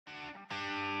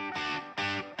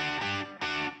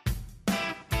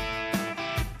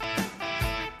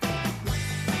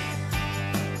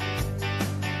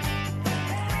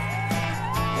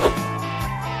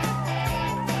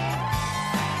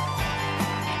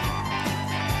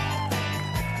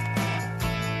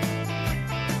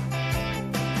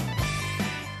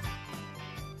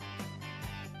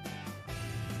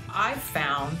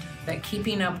that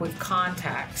keeping up with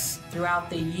contacts throughout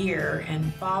the year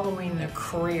and following the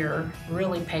career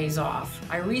really pays off.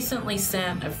 I recently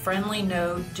sent a friendly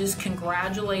note just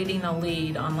congratulating a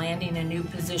lead on landing a new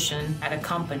position at a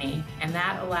company, and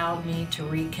that allowed me to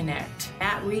reconnect.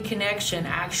 That reconnection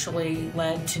actually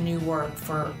led to new work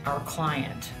for our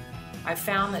client. I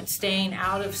found that staying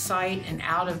out of sight and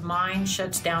out of mind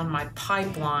shuts down my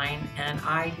pipeline, and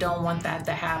I don't want that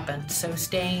to happen. So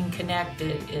staying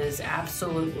connected is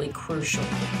absolutely crucial.